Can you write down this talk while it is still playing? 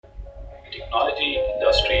technology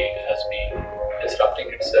industry has been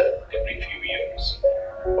disrupting itself every few years.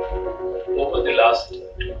 Over the last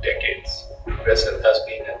 2 decades, Brazil has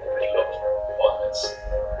been in the middle of all this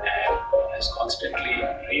and has constantly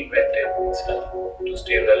reinvented itself to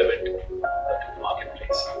stay relevant to the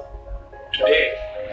marketplace. Today,